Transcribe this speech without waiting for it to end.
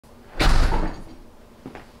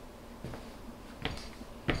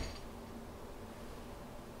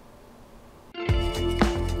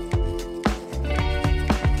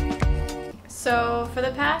for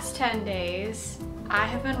the past 10 days, I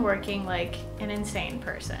have been working like an insane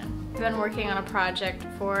person. I've been working on a project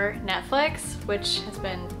for Netflix, which has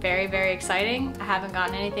been very, very exciting. I haven't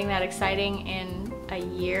gotten anything that exciting in a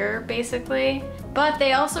year, basically. But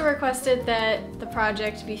they also requested that the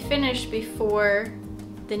project be finished before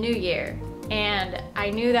the new year. And I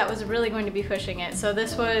knew that was really going to be pushing it. So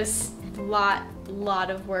this was a lot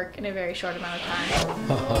of work in a very short amount of time.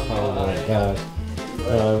 Oh my gosh.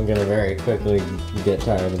 I'm gonna very quickly get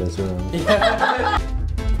tired of this room.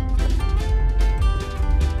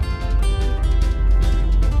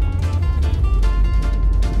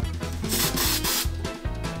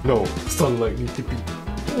 No, sunlight needs to be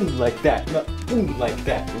boom like that, not boom like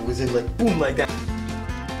that. It was in like boom like that.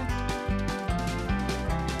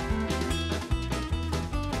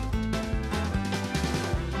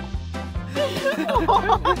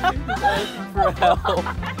 For help.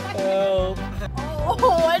 Help.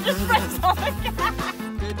 Oh, I just pressed on the gas.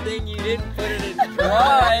 Good thing you didn't put it in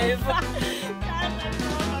drive. God, I don't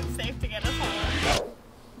know if I'm safe to get us home.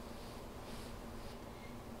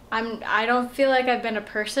 I don't feel like I've been a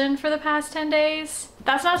person for the past 10 days.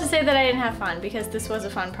 That's not to say that I didn't have fun, because this was a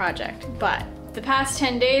fun project, but the past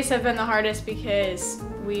 10 days have been the hardest because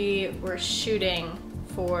we were shooting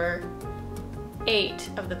for 8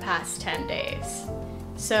 of the past 10 days.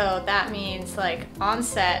 So that means like on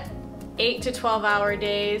set, 8 to 12 hour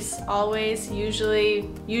days, always, usually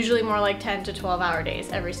more like 10 to 12 hour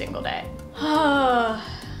days every single day.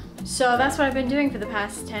 So that's what I've been doing for the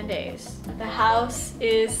past 10 days. The house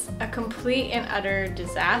is a complete and utter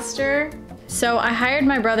disaster. So I hired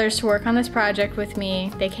my brothers to work on this project with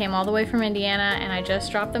me. They came all the way from Indiana and I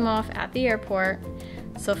just dropped them off at the airport.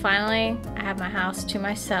 So finally, I have my house to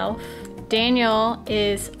myself. Daniel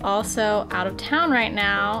is also out of town right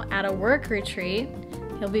now at a work retreat.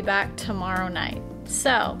 He'll be back tomorrow night.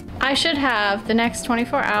 So I should have the next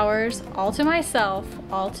 24 hours all to myself,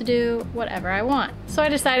 all to do whatever I want. So I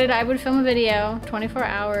decided I would film a video, 24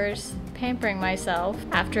 hours, pampering myself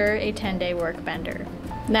after a 10-day work bender.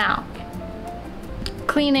 Now,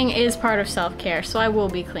 cleaning is part of self-care, so I will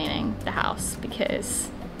be cleaning the house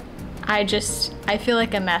because I feel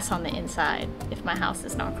like a mess on the inside if my house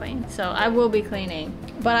is not clean. So I will be cleaning.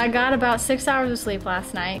 But I got about 6 hours of sleep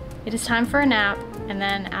last night. It is time for a nap, and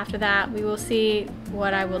then after that we will see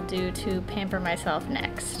what I will do to pamper myself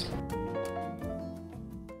next.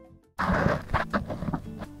 I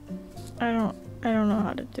don't know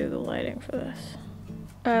how to do the lighting for this.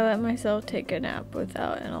 I let myself take a nap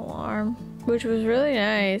without an alarm, which was really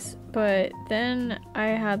nice, but then I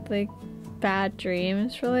had like bad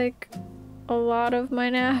dreams for like a lot of my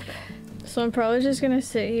nap. So I'm probably just gonna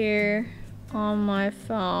sit here on my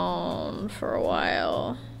phone for a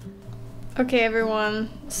while. Okay everyone,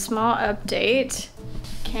 small update.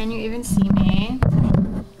 Can you even see me?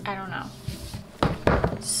 I don't know.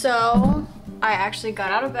 So I actually got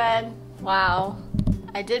out of bed. Wow.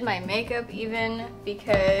 I did my makeup even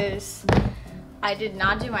because I did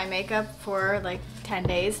not do my makeup for like 10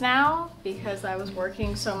 days now because I was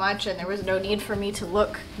working so much and there was no need for me to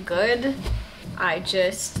look good. I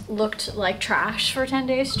just looked like trash for 10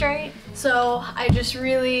 days straight. So I just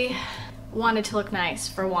really wanted to look nice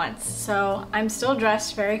for once. So I'm still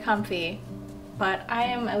dressed very comfy, but I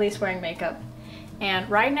am at least wearing makeup. And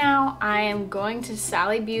right now I am going to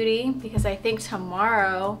Sally Beauty because I think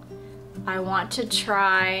tomorrow I want to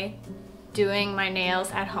try doing my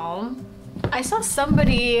nails at home. I saw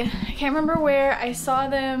somebody, I can't remember where, I saw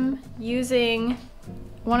them using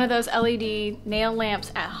one of those LED nail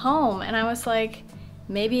lamps at home and I was like,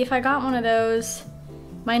 maybe if I got one of those,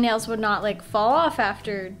 my nails would not like fall off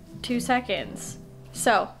after 2 seconds.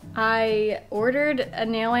 So I ordered a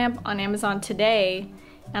nail lamp on Amazon today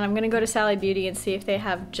and I'm gonna go to Sally Beauty and see if they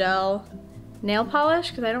have gel nail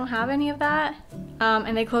polish because I don't have any of that.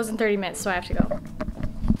 And they close in 30 minutes, so I have to go.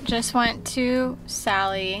 Just went to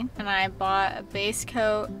Sally and I bought a base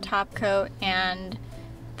coat, top coat, and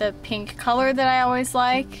the pink color that I always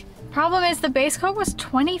like. Problem is the base coat was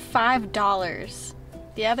 $25.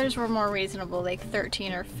 The others were more reasonable, like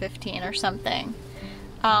 13 or 15 or something.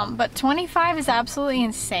 But 25 is absolutely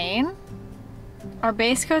insane. Are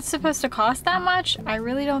base coats supposed to cost that much? I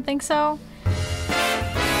really don't think so.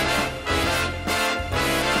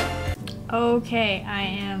 Okay, I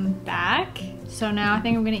am back. So now I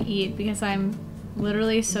think I'm gonna eat because I'm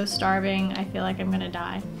literally so starving. I feel like I'm gonna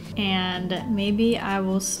die. And maybe I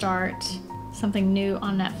will start something new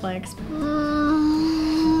on Netflix.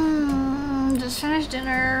 Just finished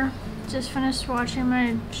dinner. Just finished watching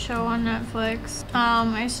my show on Netflix.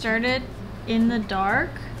 I started In the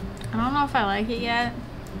Dark. I don't know if I like it yet.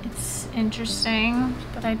 It's interesting,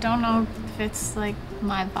 but I don't know if it's like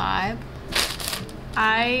my vibe.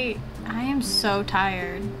 I am so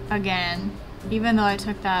tired again, even though I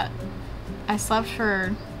took that. I slept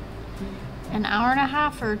for an hour and a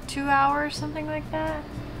half or 2 hours, something like that.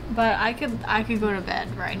 But I could go to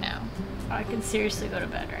bed right now. I could seriously go to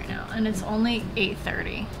bed right now, and it's only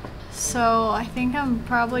 8:30. So I think I'm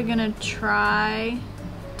probably gonna try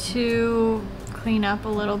to clean up a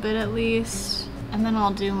little bit at least, and then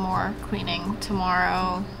I'll do more cleaning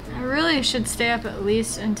tomorrow. I really should stay up at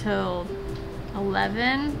least until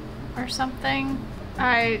 11 or something.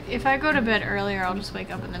 If I go to bed earlier, I'll just wake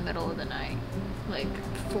up in the middle of the night, like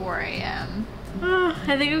 4 a.m.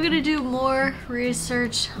 I think I'm gonna do more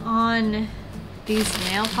research on these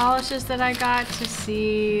nail polishes that I got to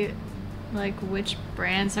see like which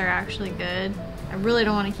brands are actually good. I really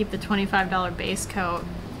don't want to keep the $25 base coat.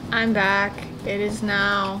 I'm back. It is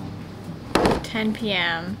now 10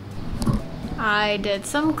 p.m. I did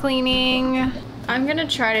some cleaning. I'm gonna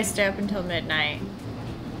try to stay up until midnight.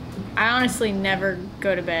 I honestly never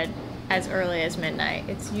go to bed as early as midnight.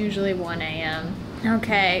 It's usually 1 a.m.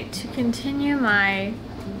 Okay, to continue my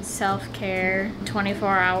self-care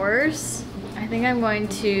 24 hours, I think I'm going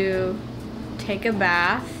to take a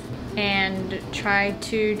bath and try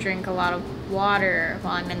to drink a lot of water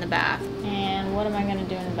while I'm in the bath. And what am I gonna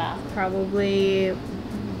do in the bath? Probably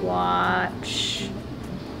watch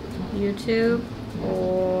YouTube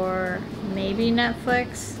or maybe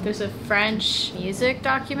Netflix. There's a French music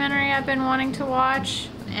documentary I've been wanting to watch.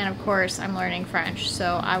 And of course, I'm learning French,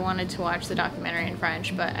 so I wanted to watch the documentary in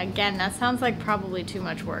French. But again, that sounds like probably too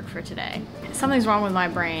much work for today. Something's wrong with my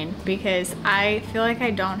brain because I feel like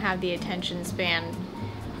I don't have the attention span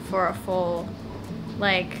for a full,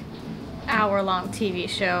 like, hour-long TV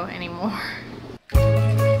show anymore.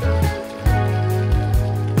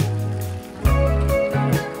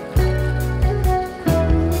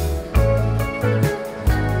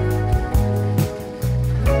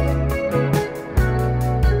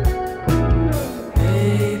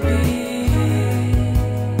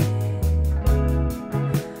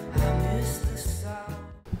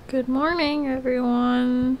 Good morning,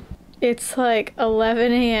 everyone. It's like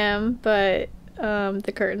 11 a.m., but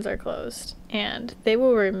the curtains are closed, and they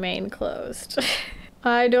will remain closed.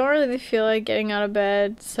 I don't really feel like getting out of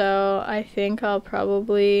bed, so I think I'll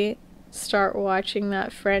probably start watching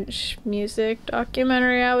that French music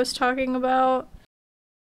documentary I was talking about.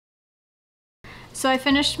 So I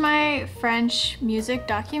finished my French music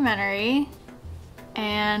documentary,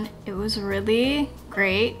 and it was really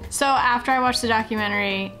great. So after I watched the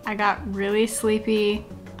documentary, I got really sleepy.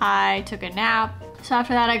 I took a nap. So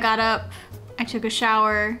after that, I got up, I took a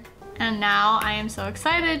shower, and now I am so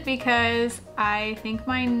excited because I think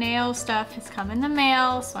my nail stuff has come in the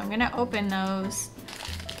mail, so I'm gonna open those.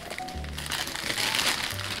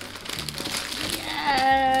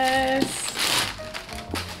 Yes!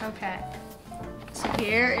 Okay, so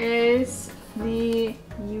here is the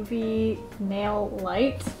UV nail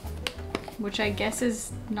light, which I guess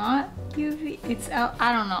is not UV, it's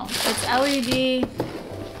I don't know. It's LED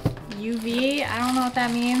UV, I don't know what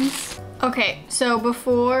that means. Okay, so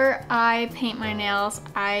before I paint my nails,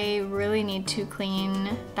 I really need to clean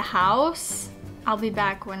the house. I'll be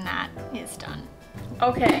back when that is done.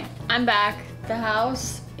 Okay, I'm back. The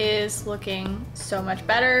house is looking so much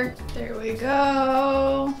better. There we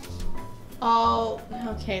go.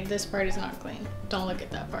 Okay, this part is not clean. Don't look at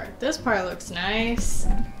that part. This part looks nice.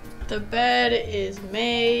 The bed is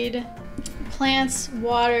made. Plants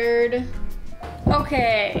watered.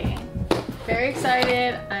 Okay, very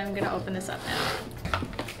excited. I'm gonna open this up now.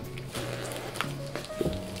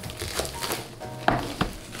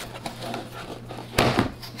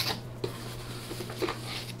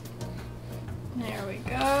 There we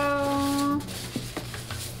go.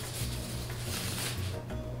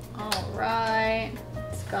 All right.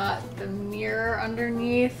 It's got the mirror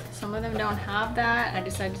underneath. Some of them don't have that. I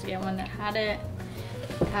decided to get one that had it.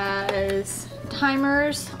 It has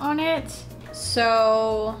timers on it.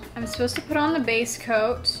 So I'm supposed to put on the base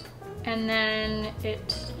coat, and then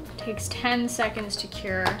it takes 10 seconds to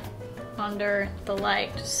cure under the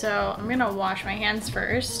light. So I'm gonna wash my hands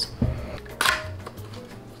first.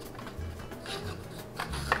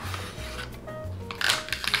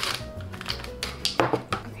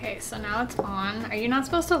 Okay, so now it's on. Are you not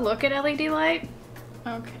supposed to look at LED light?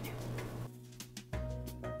 Okay.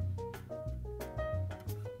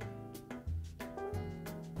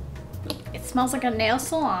 It smells like a nail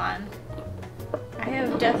salon. I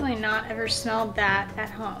have definitely not ever smelled that at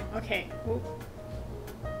home. Okay. Ooh.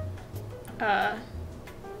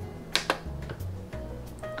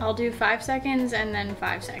 I'll do 5 seconds and then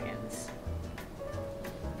 5 seconds.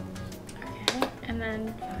 Okay, and and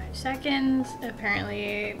then 5 seconds.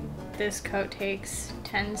 Apparently this coat takes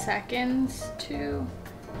 10 seconds to...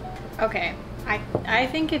 Okay, I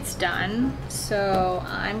think it's done. So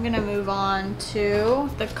I'm gonna move on to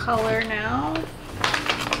the color now.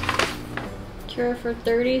 Cure for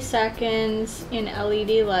 30 seconds in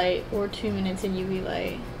LED light or 2 minutes in UV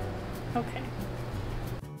light. Okay.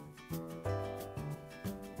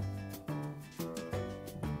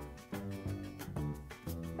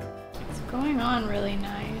 It's going on really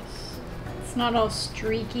nice. It's not all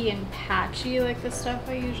streaky and patchy like the stuff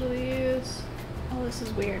I usually use. Oh, this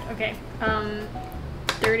is weird. Okay,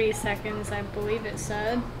 30 seconds, I believe it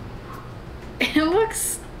said. It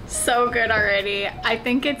looks so good already. I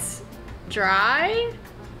think it's dry.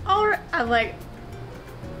 Or I'm like,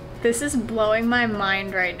 this is blowing my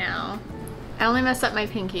mind right now. I only messed up my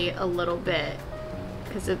pinky a little bit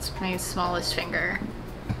because it's my smallest finger.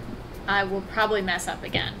 I will probably mess up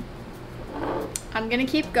again. I'm gonna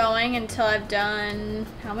keep going until I've done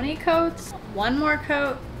how many coats? 1 more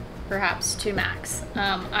coat, perhaps 2 max.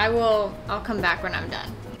 I'll come back when I'm done.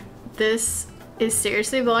 This is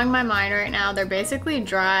seriously blowing my mind right now. They're basically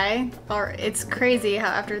dry, or it's crazy how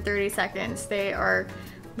after 30 seconds they are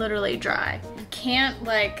literally dry. You can't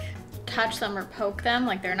like touch them or poke them,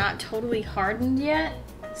 like they're not totally hardened yet.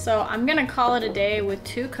 So I'm gonna call it a day with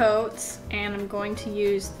 2 coats, and I'm going to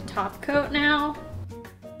use the top coat now.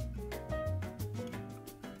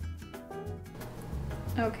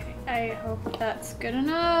 Okay, I hope that's good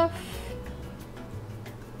enough.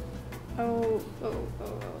 Oh.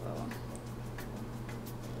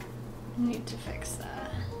 I need to fix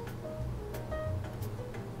that.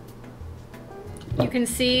 You can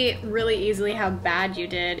see really easily how bad you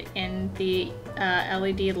did in the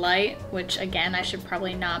LED light, which again, I should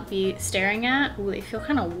probably not be staring at. Ooh, they feel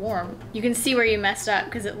kind of warm. You can see where you messed up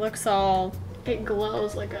because it looks all, it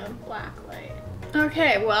glows like a black light.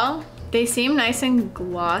 Okay, well, they seem nice and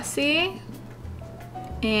glossy,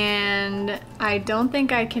 and I don't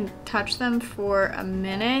think I can touch them for a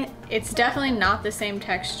minute. It's definitely not the same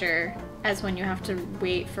texture as when you have to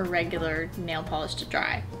wait for regular nail polish to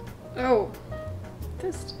dry. Oh,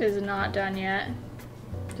 this is not done yet.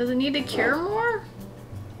 Does it need to cure more?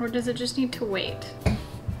 Or does it just need to wait?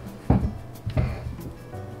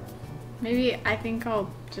 Maybe I think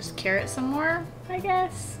I'll just cure it some more, I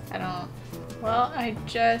guess. I don't. Well, I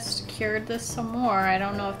just cured this some more. I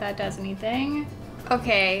don't know if that does anything.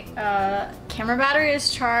 Okay, camera battery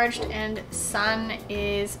is charged and sun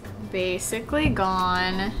is basically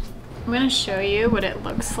gone. I'm gonna show you what it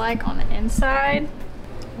looks like on the inside.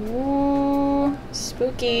 Ooh,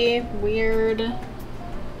 spooky, weird.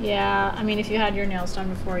 Yeah, I mean, if you had your nails done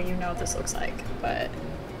before, you know what this looks like, but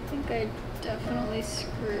I think I definitely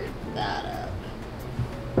screwed that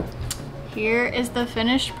up. Here is the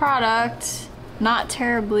finished product. Not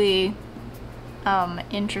terribly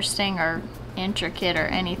interesting or intricate or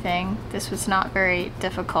anything. This was not very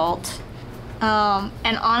difficult.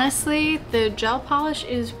 And honestly, the gel polish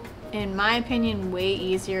is, in my opinion, way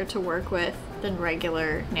easier to work with than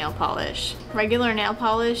regular nail polish. Regular nail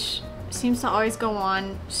polish seems to always go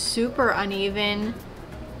on super uneven,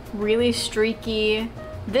 really streaky.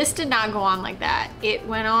 This did not go on like that. It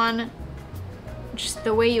went on just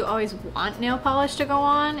the way you always want nail polish to go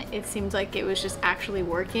on. It seems like it was just actually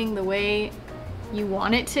working the way you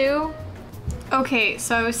want it to. Okay,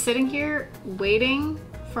 so I was sitting here waiting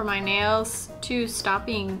for my nails to stop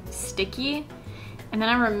being sticky, and then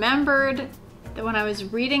I remembered that when I was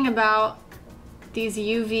reading about these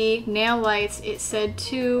UV nail lights, it said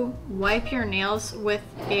to wipe your nails with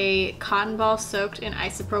a cotton ball soaked in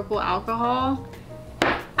isopropyl alcohol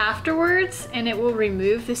afterwards, and it will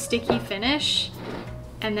remove the sticky finish,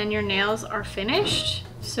 and then your nails are finished.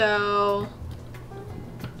 So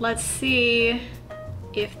let's see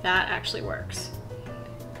if that actually works.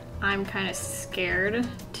 I'm kind of scared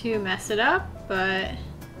to mess it up, but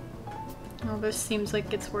oh, this seems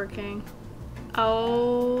like it's working.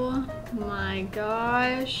 Oh my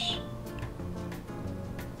gosh.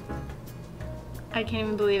 I can't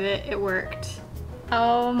even believe it. It worked.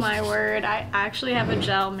 Oh my word. I actually have a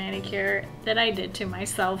gel manicure that I did to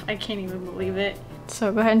myself. I can't even believe it.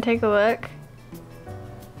 So go ahead and take a look.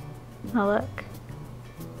 Oh, look.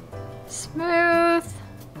 Smooth.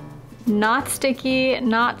 Not sticky,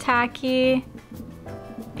 not tacky.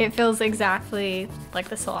 It feels exactly like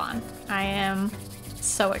the salon. I am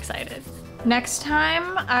so excited. Next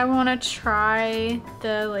time I want to try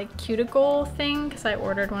the like cuticle thing because I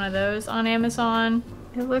ordered one of those on Amazon.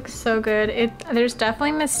 It looks so good. There's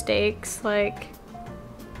definitely mistakes, like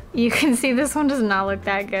you can see this one does not look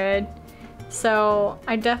that good. So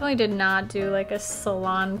I definitely did not do like a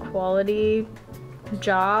salon quality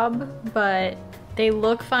job, but they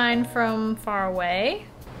look fine from far away.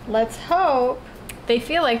 Let's hope. They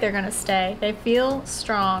feel like they're gonna stay. They feel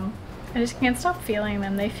strong. I just can't stop feeling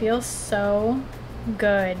them. They feel so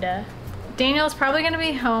good. Daniel's probably gonna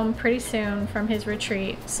be home pretty soon from his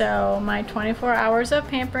retreat, so my 24 hours of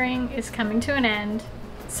pampering is coming to an end.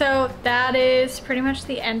 So that is pretty much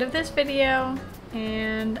the end of this video,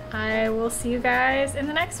 and I will see you guys in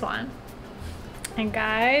the next one. And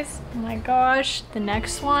guys, oh my gosh, the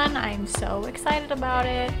next one, I'm so excited about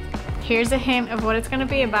it. Here's a hint of what it's gonna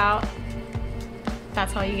be about.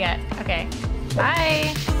 That's all you get. Okay,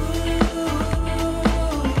 bye.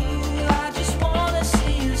 I just wanna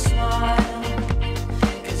see you smile,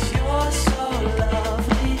 'cause you're so lovely.